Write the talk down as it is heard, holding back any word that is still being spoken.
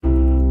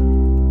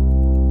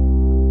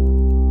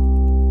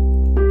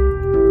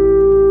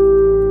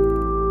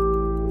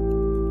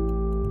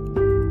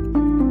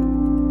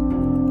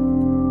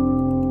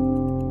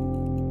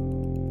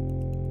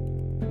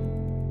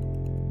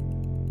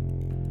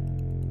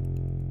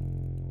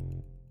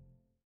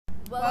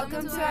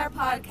Welcome to our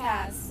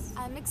podcast.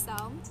 I'm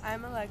Excel.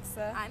 I'm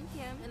Alexa. I'm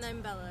Kim. And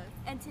I'm Bella.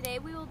 And today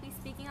we will be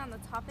speaking on the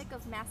topic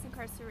of mass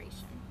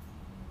incarceration.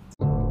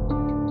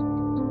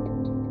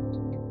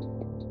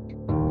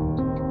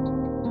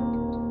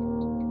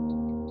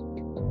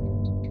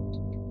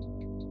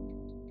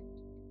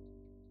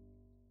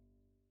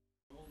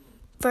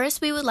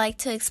 First, we would like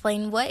to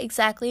explain what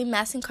exactly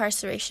mass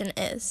incarceration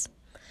is.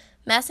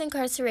 Mass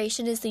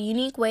incarceration is the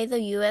unique way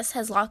the U.S.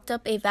 has locked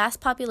up a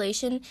vast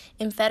population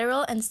in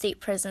federal and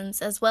state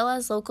prisons, as well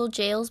as local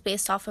jails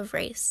based off of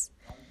race.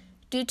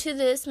 Due to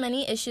this,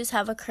 many issues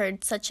have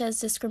occurred, such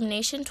as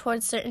discrimination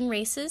towards certain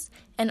races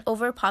and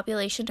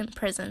overpopulation in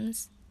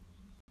prisons.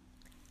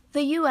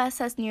 The U.S.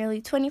 has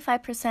nearly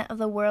 25% of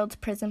the world's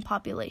prison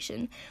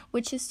population,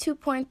 which is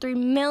 2.3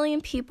 million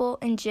people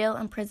in jail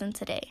and prison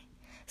today.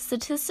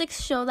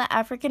 Statistics show that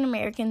African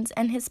Americans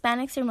and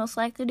Hispanics are most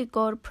likely to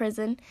go to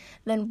prison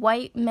than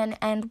white men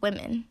and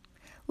women.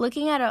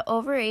 Looking at our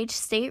overage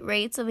state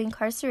rates of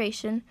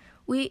incarceration,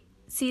 we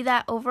see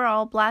that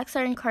overall blacks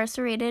are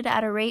incarcerated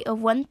at a rate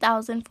of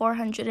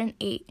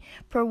 1,408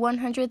 per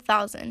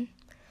 100,000,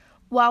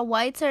 while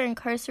whites are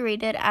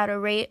incarcerated at a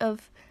rate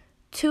of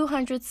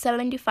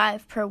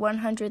 275 per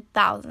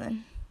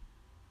 100,000.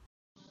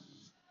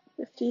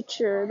 The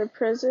future, the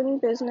prison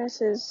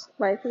business is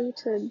likely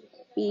to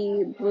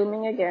be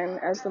booming again,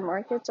 as the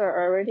markets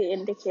are already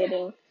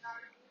indicating,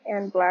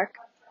 and Black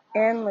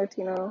and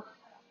Latino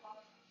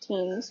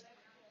teens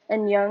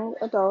and young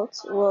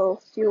adults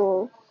will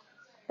fuel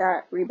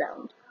that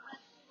rebound.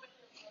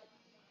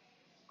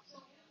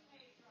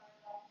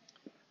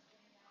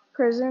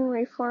 Prison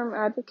reform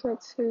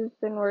advocates who've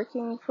been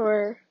working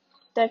for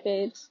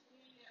decades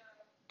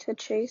to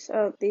chase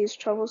out these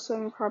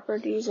troublesome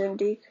properties and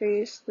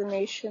decrease the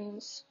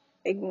nation's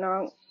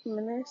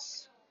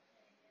ignominious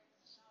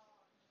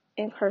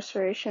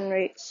incarceration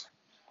rates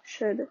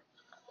should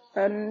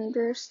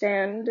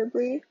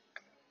understandably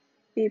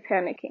be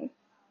panicking.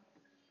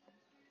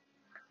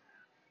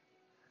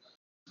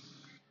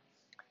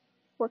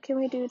 What can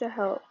we do to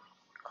help?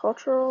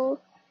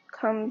 Cultural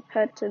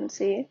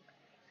competency,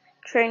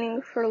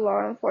 training for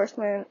law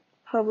enforcement,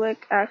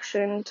 public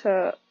action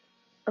to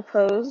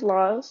oppose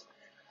laws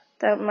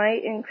that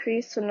might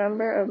increase the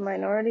number of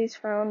minorities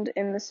found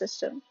in the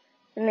system,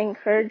 and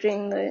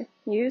encouraging the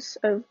use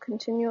of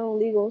continual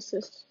legal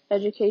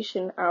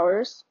education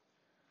hours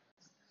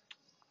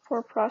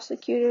for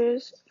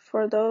prosecutors,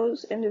 for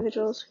those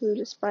individuals who,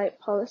 despite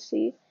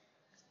policy,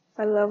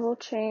 by level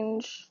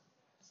change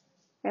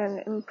and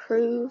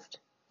improved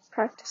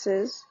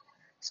practices,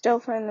 still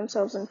find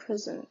themselves in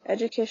prison.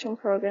 Education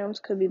programs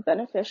could be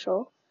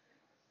beneficial.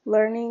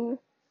 Learning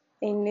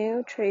a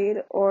new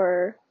trade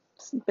or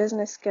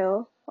business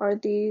skill are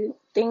the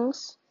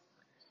things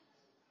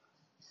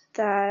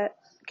that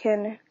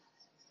can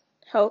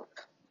help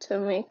to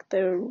make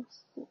the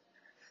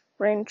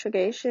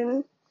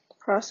reintegration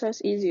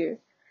process easier,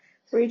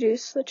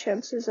 reduce the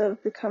chances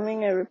of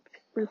becoming a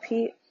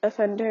repeat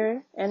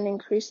offender, and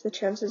increase the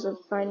chances of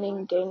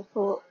finding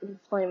gainful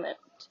employment.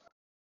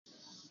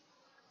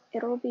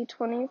 It'll be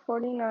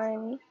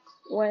 2049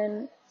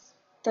 when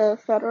the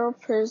federal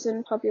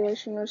prison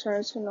population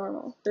returns to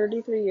normal,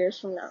 33 years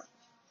from now.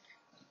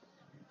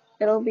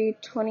 It'll be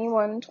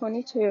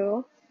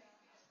 2122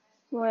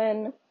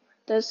 when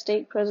the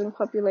state prison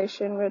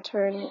population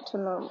return to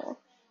normal,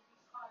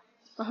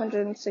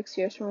 106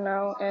 years from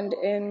now, and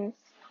in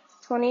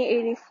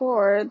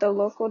 2084, the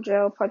local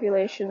jail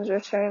populations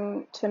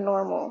return to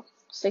normal,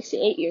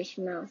 68 years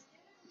from now.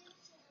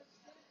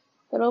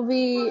 It'll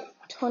be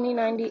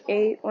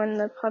 2098 when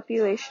the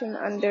population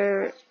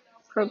under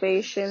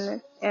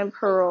probation and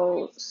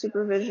parole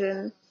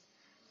supervision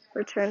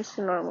returns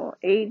to normal,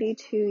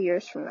 82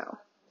 years from now.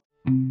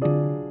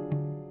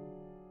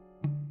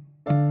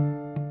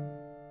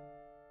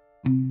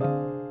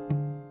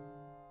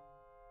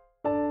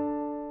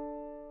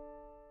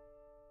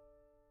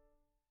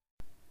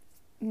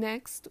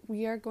 Next,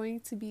 we are going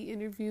to be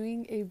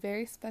interviewing a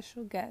very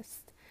special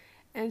guest,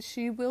 and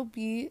she will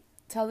be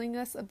telling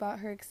us about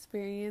her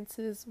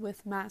experiences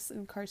with mass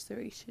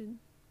incarceration.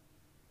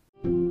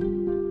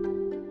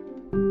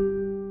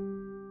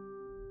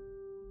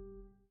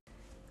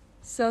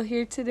 So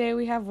here today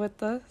we have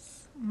with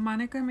us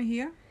Monica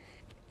Mejia,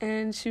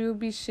 and she will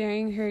be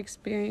sharing her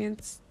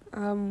experience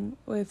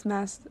with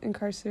mass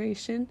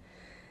incarceration.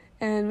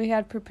 And we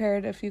had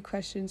prepared a few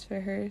questions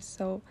for her.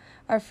 So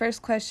our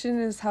first question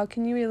is, how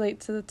can you relate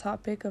to the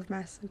topic of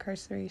mass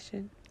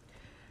incarceration?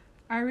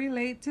 I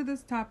relate to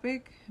this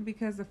topic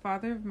because the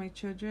father of my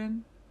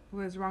children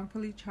was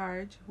wrongfully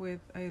charged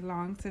with a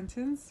long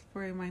sentence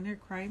for a minor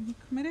crime he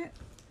committed.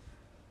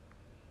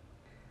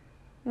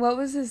 What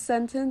was his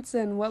sentence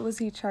and what was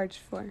he charged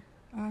for?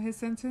 His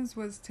sentence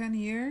was 10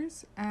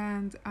 years,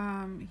 and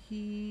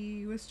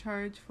he was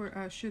charged for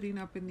shooting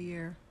up in the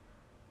air.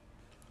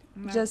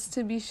 Just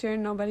to be sure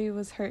nobody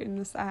was hurt in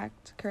this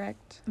act,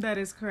 correct? That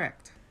is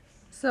correct.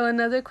 So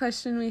another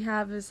question we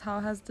have is,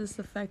 how has this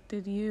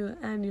affected you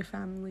and your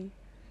family?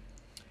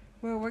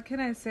 Well, what can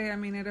I say? I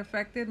mean, it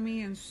affected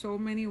me in so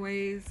many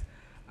ways.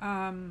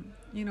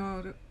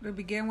 To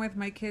begin with,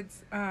 my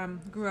kids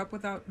grew up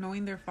without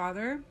knowing their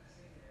father.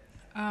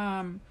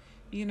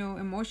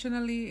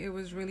 Emotionally, it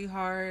was really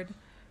hard.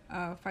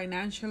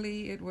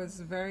 Financially, it was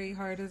very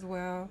hard as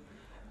well.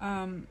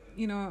 And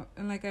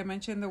like I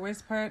mentioned, the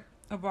worst part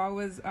of all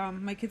was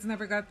my kids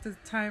never got the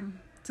time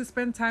to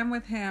spend time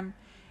with him.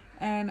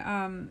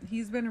 And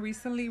he's been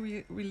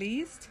recently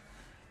released.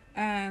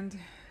 And,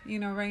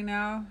 right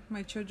now,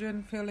 my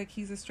children feel like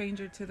he's a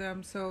stranger to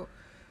them. So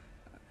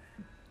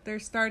they're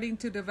starting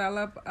to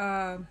develop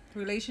a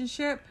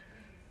relationship,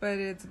 but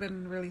it's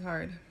been really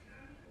hard.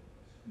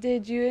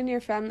 Did you and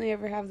your family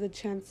ever have the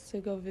chance to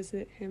go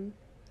visit him?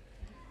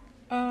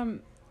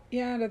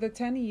 Yeah, out of the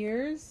 10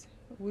 years,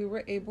 we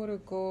were able to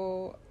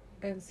go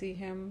and see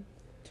him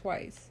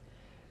twice.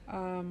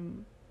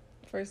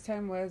 First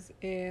time was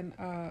in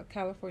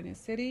California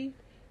City.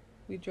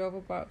 We drove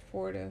about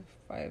 4 to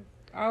 5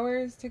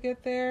 hours to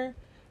get there.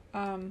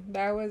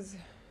 That was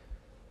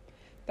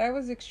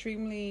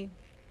extremely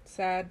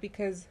sad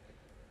because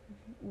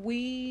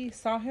we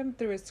saw him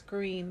through a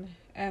screen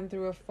and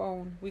through a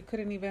phone. We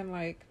couldn't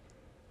even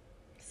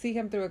see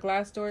him through a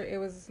glass door. It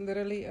was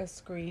literally a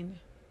screen.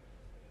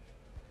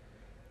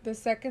 The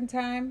second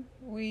time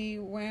we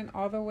went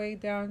all the way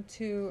down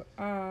to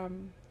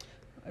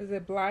is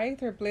it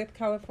Blythe,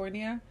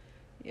 California?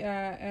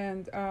 Yeah,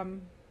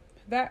 and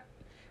that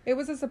it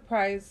was a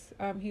surprise.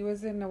 He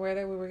wasn't aware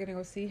that we were gonna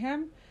go see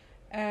him,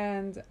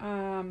 and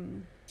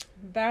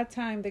that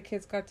time the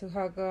kids got to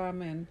hug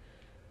him and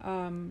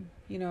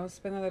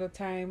spend a little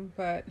time,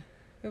 but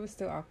it was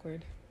still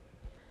awkward.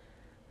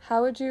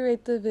 How would you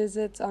rate the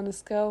visits on a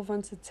scale of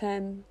 1 to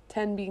 10,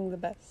 10 being the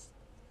best?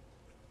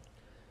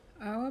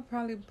 I would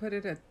probably put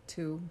it at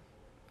 2.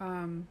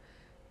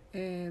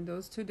 In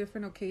those 2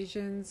 different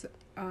occasions,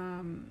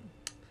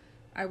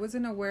 I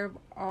wasn't aware of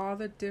all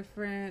the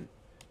different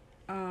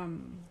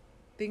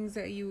things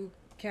that you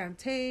can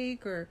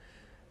take, or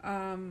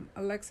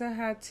Alexa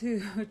had to,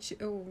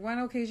 one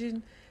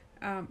occasion,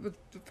 the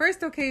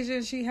first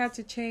occasion she had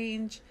to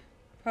change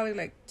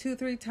probably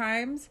 2-3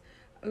 times.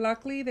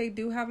 Luckily, they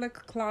do have a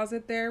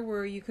closet there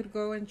where you could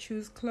go and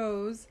choose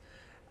clothes.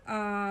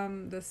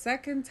 The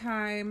second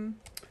time,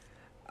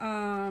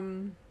 I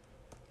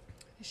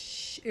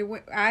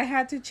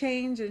had to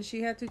change and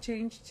she had to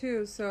change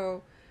too.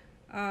 So,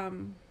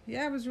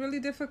 it was really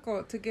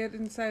difficult to get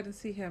inside and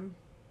see him.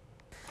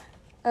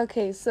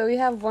 Okay, so we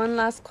have one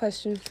last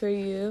question for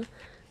you,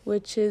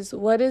 which is,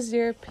 what is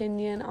your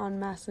opinion on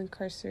mass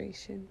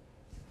incarceration?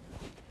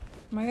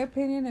 My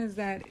opinion is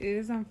that it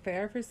is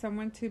unfair for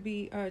someone to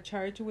be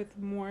charged with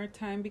more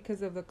time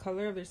because of the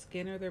color of their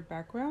skin or their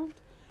background.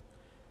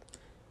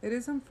 It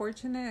is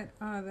unfortunate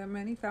that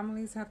many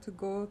families have to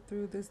go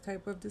through this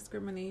type of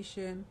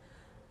discrimination.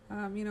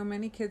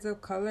 Many kids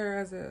of color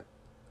as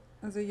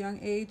a young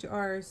age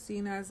are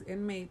seen as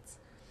inmates.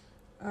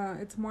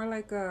 It's more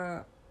like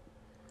a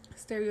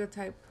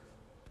stereotype.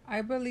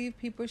 I believe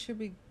people should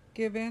be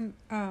given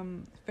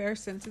fair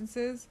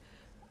sentences,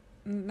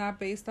 not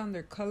based on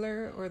their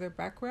color or their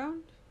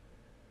background.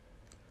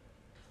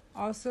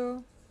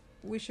 Also,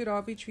 we should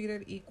all be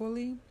treated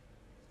equally.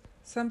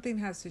 Something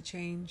has to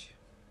change.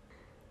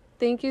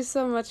 Thank you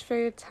so much for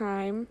your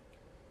time.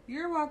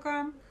 You're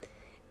welcome.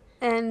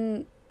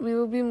 And we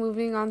will be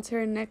moving on to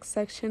our next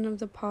section of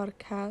the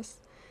podcast,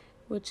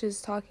 which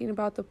is talking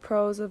about the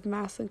pros of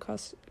mass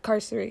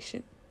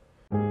incarceration.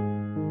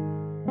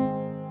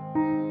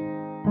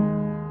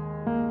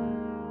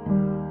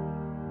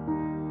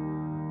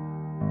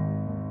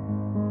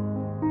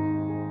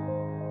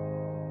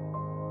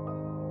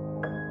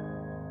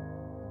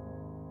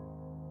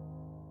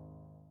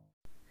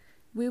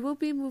 We will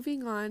be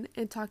moving on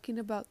and talking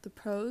about the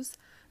pros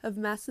of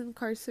mass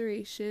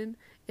incarceration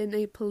in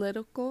a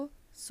political,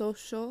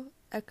 social,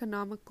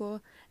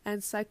 economical,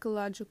 and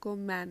psychological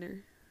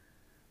manner.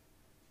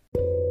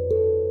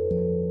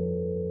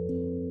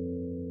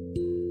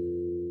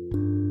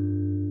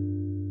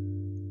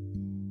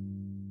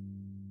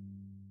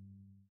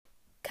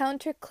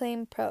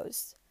 Counterclaim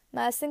pros.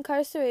 Mass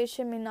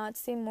incarceration may not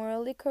seem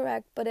morally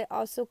correct, but it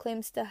also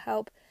claims to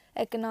help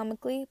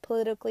economically,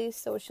 politically,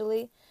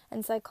 socially,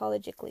 and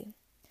psychologically.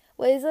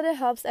 Ways that it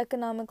helps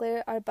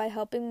economically are by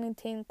helping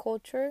maintain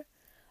culture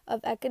of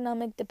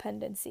economic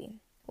dependency,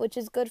 which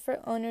is good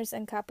for owners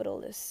and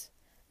capitalists,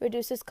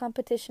 reduces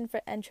competition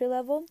for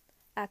entry-level,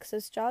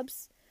 access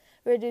jobs,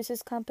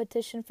 reduces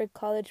competition for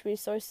college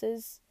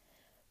resources,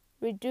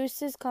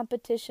 reduces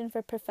competition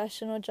for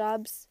professional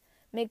jobs,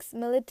 makes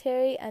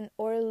military and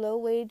or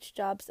low-wage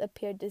jobs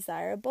appear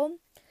desirable,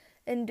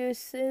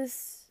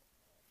 induces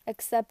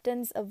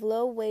acceptance of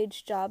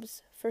low-wage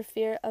jobs for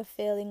fear of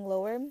failing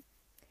lower.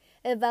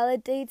 It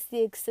validates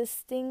the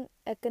existing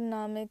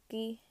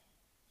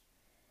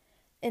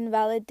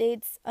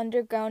invalidates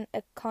underground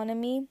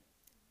economy,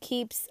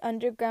 keeps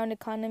underground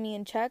economy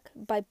in check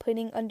by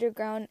putting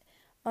underground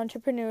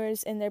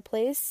entrepreneurs in their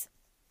place,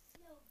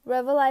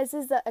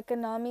 revitalizes the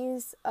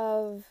economies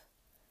of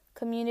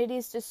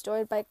communities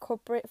destroyed by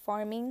corporate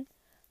farming,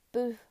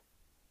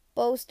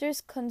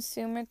 bolsters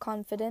consumer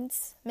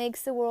confidence,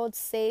 makes the world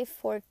safe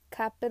for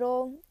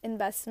capital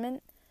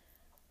investment,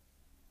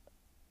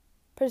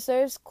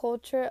 preserves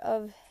culture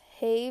of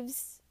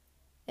haves,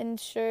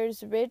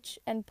 ensures rich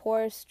and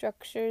poor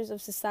structures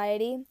of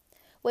society.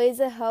 Ways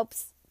it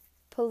helps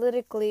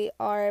politically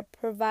are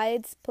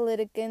provides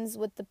politicans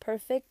with the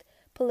perfect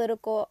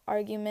political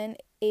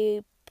argument,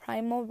 a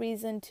primal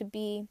reason to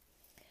be,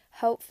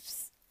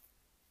 helps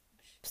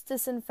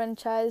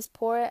disenfranchised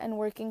poor and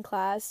working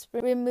class,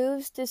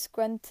 removes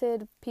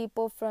disgruntled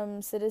people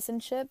from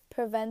citizenship,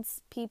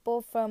 prevents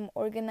people from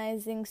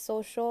organizing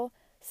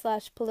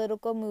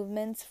social/political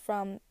movements,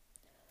 from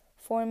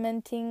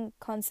fomenting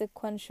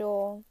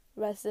consequential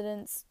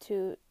resistance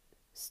to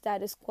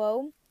status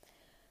quo,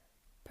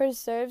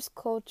 preserves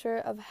culture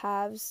of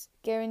haves,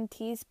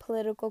 guarantees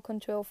political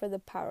control for the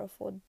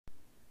powerful.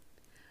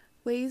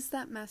 Ways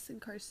that mass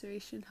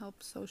incarceration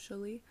helps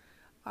socially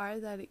are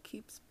that it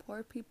keeps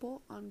poor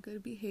people on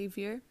good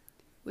behavior,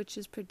 which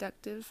is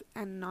productive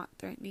and not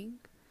threatening.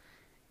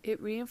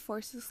 It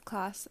reinforces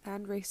class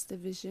and race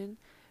division,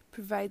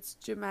 provides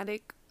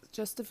dramatic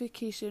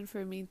justification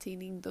for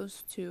maintaining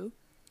those two.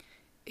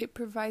 It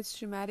provides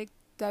dramatic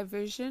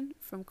diversion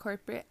from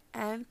corporate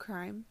and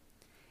crime.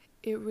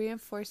 It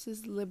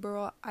reinforces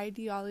liberal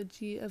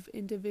ideology of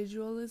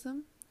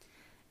individualism.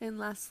 And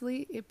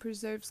lastly, it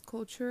preserves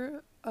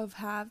culture of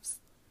haves,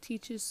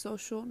 teaches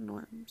social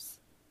norms.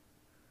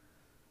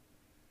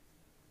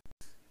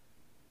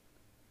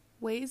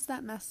 Ways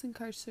that mass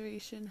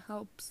incarceration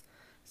helps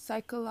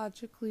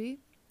psychologically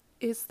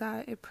is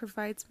that it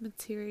provides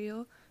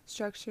material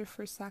structure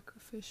for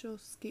sacrificial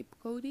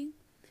scapegoating,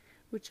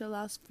 which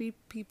allows free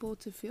people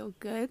to feel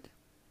good.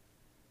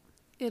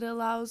 It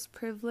allows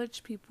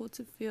privileged people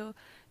to feel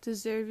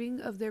deserving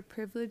of their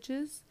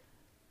privileges,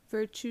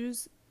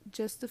 virtues,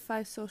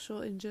 justify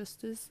social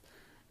injustice,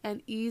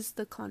 and ease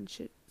the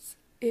conscience.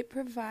 It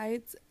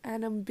provides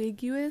an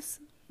ambiguous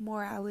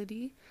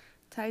morality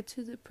tied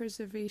to the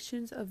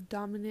preservation of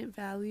dominant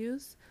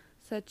values,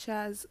 such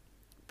as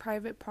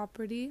private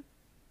property.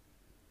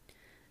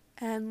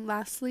 And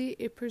lastly,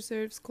 it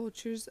preserves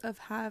cultures of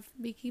have,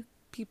 making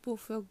people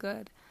feel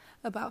good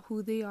about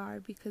who they are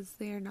because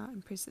they are not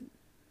in prison.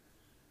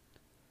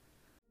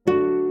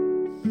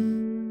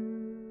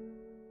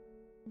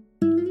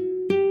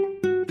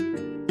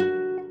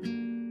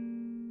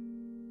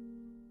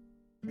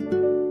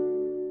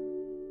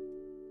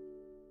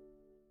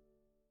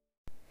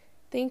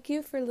 Thank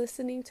you for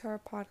listening to our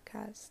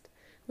podcast.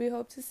 We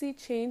hope to see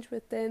change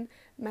within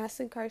mass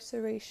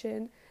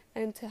incarceration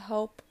and to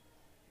help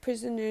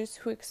prisoners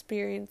who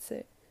experience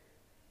it.